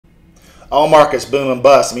all markets boom and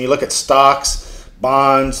bust. I mean, you look at stocks,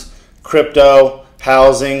 bonds, crypto,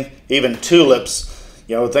 housing, even tulips.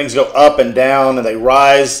 You know, things go up and down and they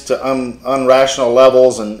rise to unrational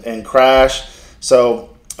levels and crash. So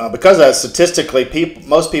because of that, statistically,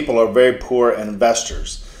 most people are very poor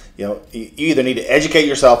investors. You know, you either need to educate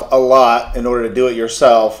yourself a lot in order to do it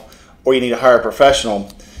yourself, or you need to hire a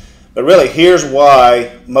professional. But really, here's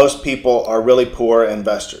why most people are really poor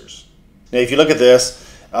investors. Now, if you look at this,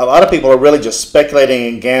 a lot of people are really just speculating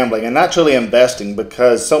and gambling and not truly investing,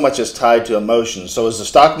 because so much is tied to emotions. So as the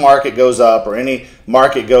stock market goes up or any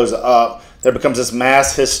market goes up, there becomes this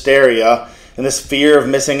mass hysteria and this fear of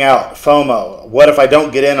missing out, FOMO. What if I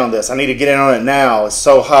don't get in on this? I need to get in on it now. It's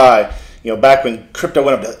so high. You know, back when crypto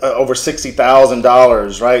went up to over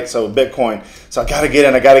 $60,000, right? So Bitcoin. So I got to get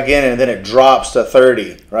in, and then it drops to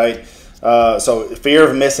 30, right? So fear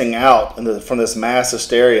of missing out from this mass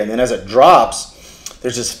hysteria. And then as it drops,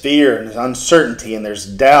 there's this fear and there's uncertainty and there's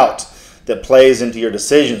doubt that plays into your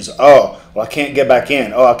decisions. Oh, well, I can't get back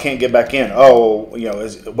in. Oh, I can't get back in. Oh, you know,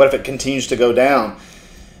 what if it continues to go down?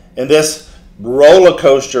 And this roller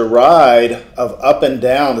coaster ride of up and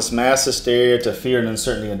down, this mass hysteria to fear and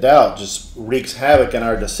uncertainty and doubt, just wreaks havoc in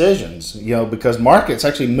our decisions. You know, because markets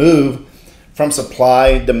actually move from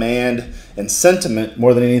supply, demand, and sentiment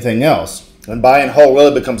more than anything else. And buy and hold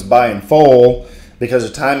really becomes buy and fold, because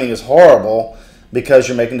the timing is horrible, because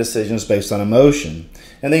you're making decisions based on emotion.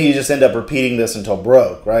 And then you just end up repeating this until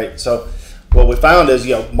broke, right? So what we found is,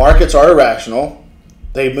 you know, markets are irrational.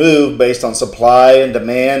 They move based on supply and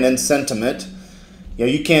demand and sentiment. You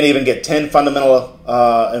know, you can't even get 10 fundamental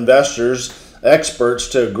investors, experts,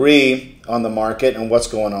 to agree on the market and what's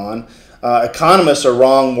going on. Economists are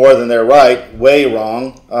wrong more than they're right, way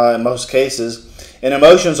wrong in most cases. And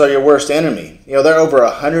emotions are your worst enemy. You know, there are over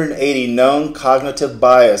 180 known cognitive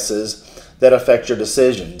biases that affect your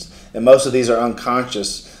decisions. And most of these are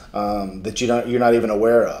unconscious that you're not even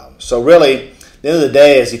aware of. So really, the end of the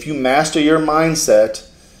day is, if you master your mindset,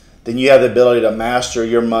 then you have the ability to master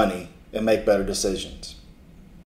your money and make better decisions.